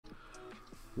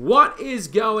What is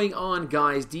going on,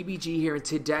 guys? DBG here, and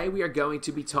today we are going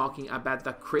to be talking about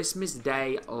the Christmas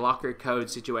Day locker code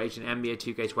situation, NBA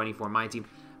 2K24 MyTEAM,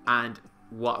 and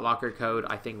what locker code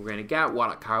I think we're going to get,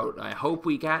 what code I hope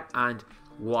we get, and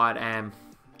what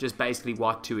just basically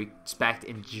what to expect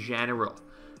in general.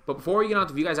 But before we get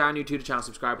on, if you guys are new to the channel,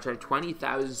 subscribe. We're trying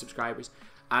 20,000 subscribers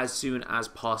as soon as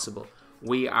possible.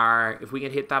 If we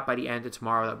can hit that by the end of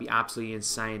tomorrow, that would be absolutely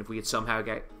insane. If we could somehow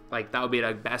get, like, that would be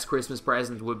the best Christmas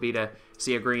present, would be to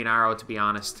see a green arrow, to be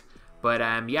honest. But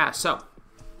yeah, so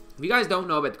if you guys don't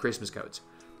know about the Christmas codes,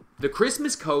 the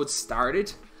Christmas codes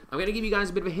started, I'm going to give you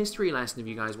guys a bit of a history lesson if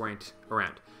you guys weren't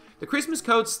around. The Christmas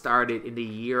codes started in the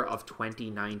year of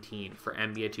 2019 for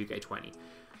NBA 2K20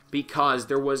 because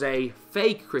there was a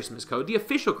fake Christmas code, the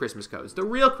official Christmas codes. The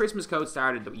real Christmas code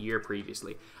started the year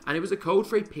previously, and it was a code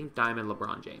for a pink diamond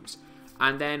LeBron James.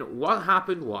 And then what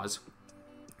happened was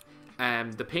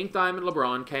the pink diamond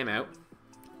LeBron came out,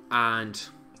 and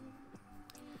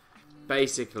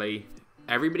basically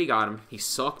everybody got him. He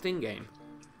sucked in game.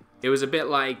 It was a bit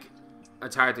like,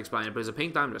 it's hard to explain it, but as a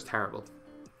pink diamond, it was terrible.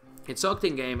 It sucked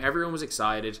in game. Everyone was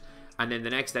excited, and then the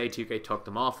next day 2K took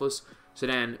them off us. So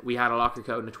then we had a locker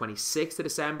code on the 26th of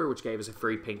December, which gave us a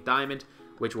free pink diamond,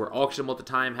 which were auctionable at the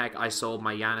time. Heck, I sold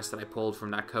my Giannis that I pulled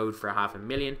from that code for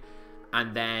 $500,000.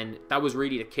 And then that was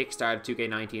really the kickstart of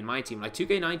 2K19 MyTEAM. Like,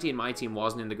 2K19 MyTEAM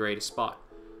wasn't in the greatest spot.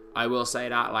 I will say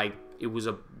that, like, it was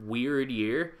a weird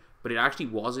year, but it actually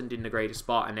wasn't in the greatest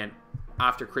spot. And then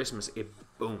after Christmas, it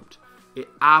boomed. It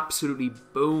absolutely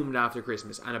boomed after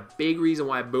Christmas. And a big reason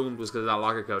why it boomed was because of that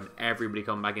locker code and everybody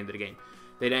coming back into the game.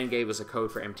 They then gave us a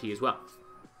code for MT as well.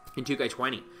 In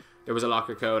 2K20, there was a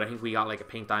locker code. I think we got like a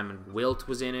pink diamond Wilt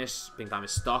was in it. Pink diamond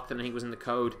Stockton, I think, was in the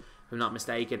code, if I'm not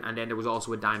mistaken. And then there was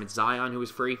also a diamond Zion who was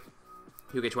free.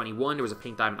 2K21, there was a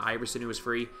pink diamond Iverson who was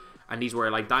free. And these were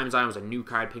like, diamond Zion was a new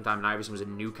card, pink diamond Iverson was a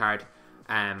new card.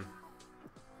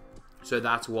 So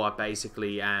that's what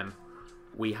basically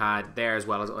we had there, as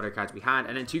well as other cards we had.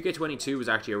 And then 2K22 was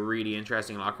actually a really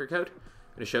interesting locker code.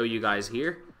 I'm going to show you guys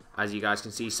here. As you guys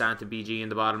can see, Santa BG in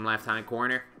the bottom left hand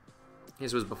corner.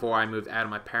 This was before I moved out of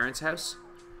my parents' house.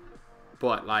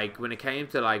 But like, when it came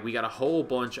to, like, we got a whole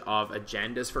bunch of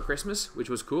agendas for Christmas, which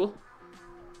was cool.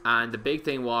 And the big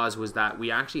thing was that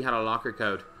we actually had a locker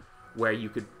code where you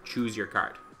could choose your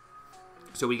card.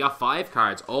 So we got 5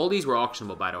 cards. All these were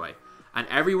auctionable, by the way. And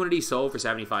every one of these sold for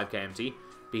 75k MT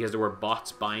because there were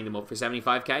bots buying them up for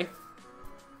 75k.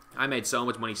 I made so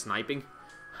much money sniping.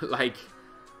 Like,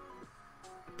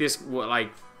 this,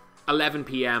 like, 11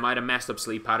 PM, I had a messed up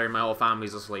sleep pattern. My whole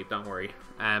family's asleep, don't worry.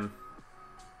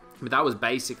 But that was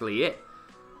basically it.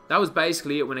 That was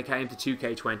basically it when it came to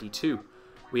 2K22.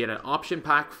 We had an option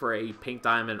pack for a pink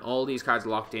diamond. All these cards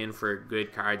locked in for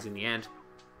good cards in the end.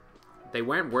 They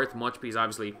weren't worth much because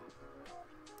obviously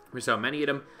there's so many of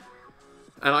them.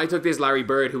 And I took this Larry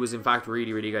Bird, who was in fact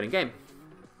really, really good in game.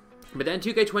 But then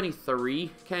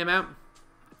 2K23 came out,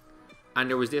 and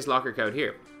there was this locker code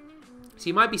here. So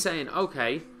you might be saying,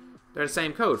 okay, they're the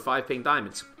same code, 5 pink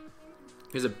diamonds.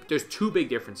 There's 2 big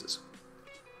differences.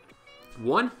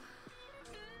 One,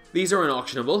 these are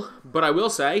unauctionable, but I will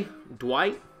say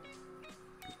Dwight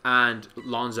and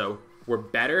Lonzo were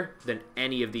better than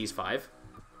any of these 5.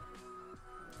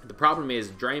 The problem is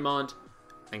Draymond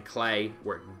and Clay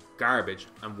were garbage,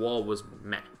 and Wall was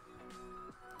meh.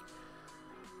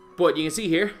 But you can see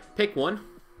here, pick one.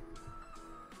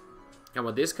 And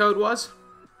what this code was,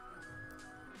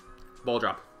 ball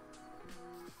drop.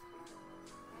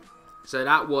 So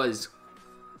that was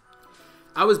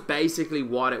basically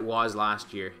what it was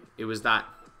last year. It was that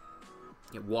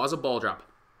it was a ball drop.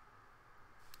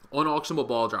 Unauctionable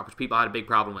ball drop, which people had a big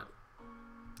problem with,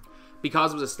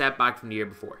 because it was a step back from the year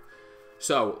before.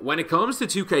 So when it comes to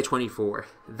 2K24,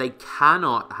 they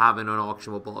cannot have an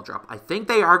unauctionable ball drop. I think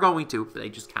they are going to, but they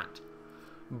just can't.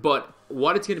 But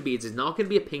what it's going to be is, it's not going to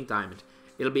be a pink diamond.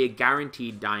 It'll be a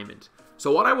guaranteed diamond.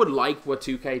 So what I would like what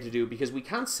 2K to do, because we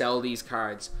can't sell these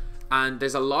cards, and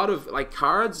there's a lot of, like,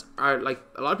 cards are, like,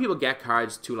 a lot of people get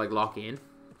cards to, like, lock in,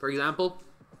 for example.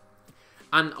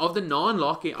 And of the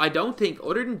non-lock-in, I don't think,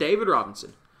 other than David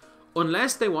Robinson,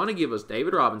 unless they want to give us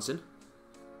David Robinson,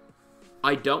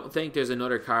 I don't think there's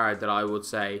another card that I would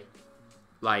say,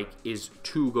 like, is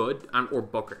too good, or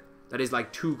Booker, that is,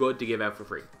 like, too good to give out for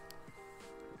free.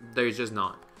 There's just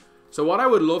not. So what I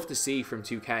would love to see from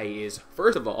 2K is,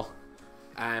 first of all,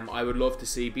 I would love to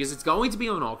see, because it's going to be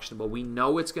unauctionable. We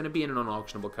know it's going to be in an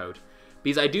unauctionable code.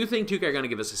 Because I do think 2K are going to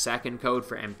give us a second code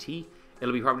for MT.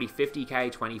 It'll be probably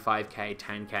 50k, 25k,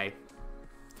 10k.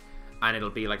 And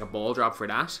it'll be like a ball drop for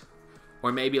that.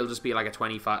 Or maybe it'll just be like a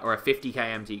 25 or a 50k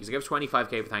MT, because it gives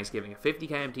 25k for Thanksgiving. A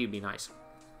 50k MT would be nice.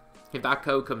 If that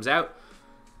code comes out,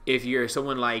 if you're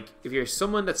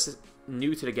someone that's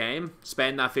new to the game,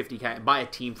 spend that 50k, buy a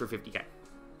team for 50k,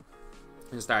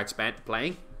 and start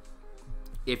playing.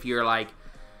 If you're like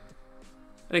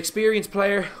an experienced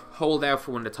player, hold out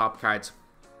for one of the top cards.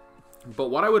 But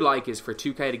what I would like is for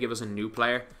 2K to give us a new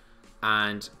player,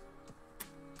 and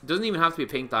it doesn't even have to be a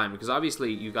pink diamond, because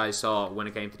obviously you guys saw when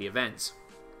it came to the events,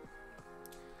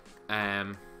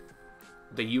 the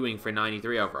Ewing for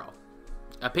 93 overall.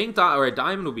 A pink or a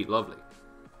diamond would be lovely.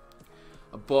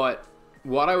 But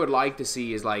what I would like to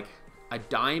see is like a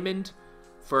diamond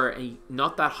for a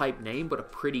not that hype name, but a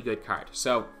pretty good card.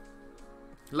 So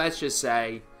let's just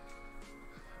say,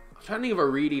 I'm trying to think of a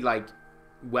really like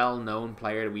well-known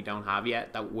player that we don't have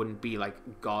yet that wouldn't be like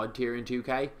god tier in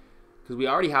 2K, because we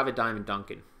already have a Diamond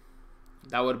Duncan.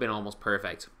 That would have been almost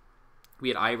perfect. We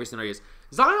had Iverson or years.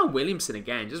 Zion Williamson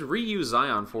again. Just reuse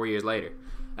Zion 4 years later.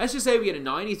 Let's just say we get a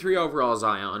 93 overall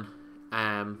Zion,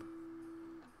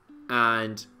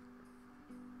 and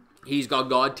he's got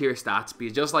god tier stats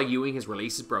because just like Ewing, his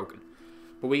release is broken.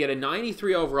 But we get a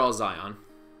 93 overall Zion,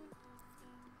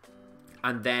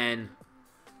 and then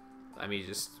let me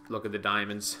just look at the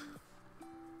diamonds.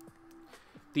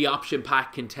 The option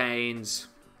pack contains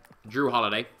Drew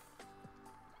Holiday,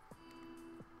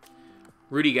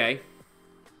 Rudy Gay,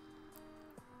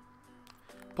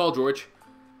 Paul George.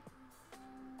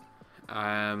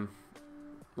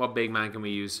 What big man can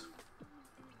we use?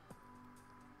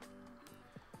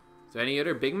 Is there any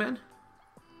other big men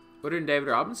other than David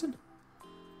Robinson?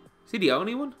 Is he the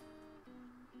only one?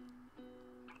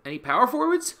 Any power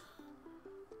forwards?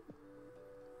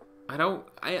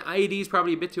 IED's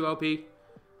probably a bit too OP.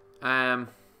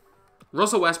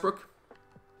 Russell Westbrook.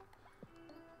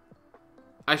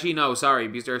 Actually, no, sorry,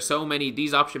 because there are so many,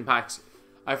 these option packs,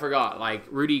 I forgot, like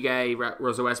Rudy Gay,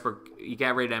 Russell Westbrook, you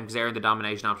get rid of them because they're in the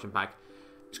domination option pack.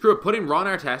 Screw it, put in Ron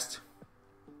Artest.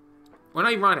 Or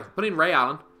not even Ron Artest, put in Ray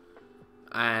Allen.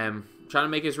 Trying to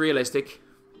make this realistic.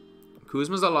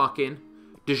 Kuzma's a lock-in.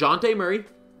 DeJounte Murray.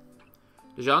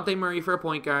 DeJounte Murray for a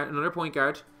point guard, another point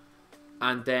guard.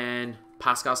 And then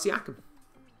Pascal Siakam.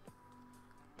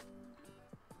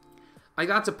 Like,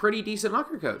 that's a pretty decent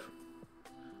locker code.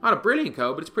 Not a brilliant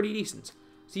code, but it's pretty decent.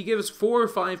 So you give us 4 or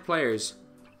 5 players,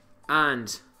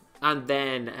 and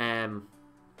then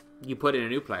you put in a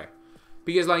new player.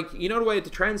 Because, like, you know the way with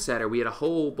the Trendsetter, we had a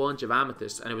whole bunch of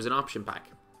Amethyst, and it was an option pack.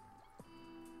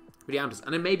 With the Amethyst.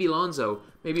 And then maybe Lonzo,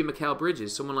 maybe Mikal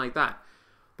Bridges, someone like that.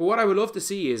 But what I would love to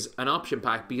see is an option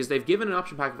pack, because they've given an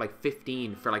option pack of like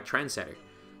 15 for like Trendsetter.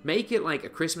 Make it like a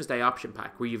Christmas Day option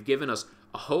pack, where you've given us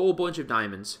a whole bunch of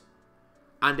diamonds,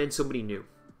 and then somebody new.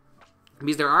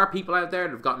 Because there are people out there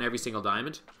that have gotten every single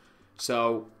diamond.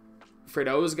 So, for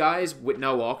those guys with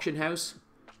no auction house,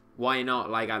 why not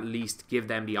like at least give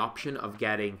them the option of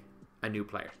getting a new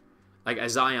player? Like a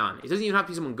Zion. It doesn't even have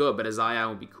to be someone good, but a Zion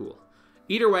would be cool.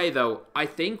 Either way though, I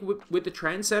think with the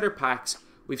Trendsetter packs,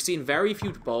 we've seen very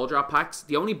few ball drop packs.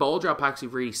 The only ball drop packs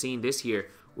we've really seen this year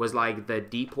was like the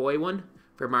Depoy one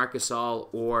for Marc Gasol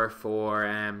or for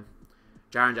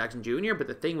Jaren Jackson Jr. But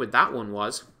the thing with that one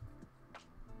was,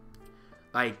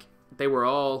 like, they were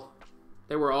all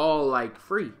like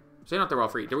free. Say not they're all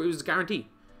free. It was a guarantee.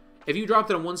 If you dropped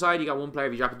it on one side, you got one player.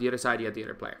 If you dropped it on the other side, you got the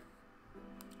other player.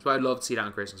 So I'd love to see that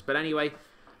on Christmas. But anyway,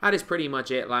 that is pretty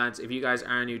much it, lads. If you guys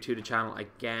are new to the channel,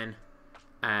 again,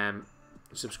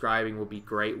 subscribing would be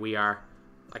great. We are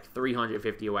like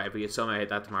 350 away. If we could somehow hit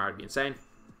that tomorrow, it'd be insane.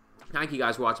 Thank you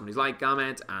guys for watching. Please like,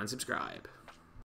 comment, and subscribe.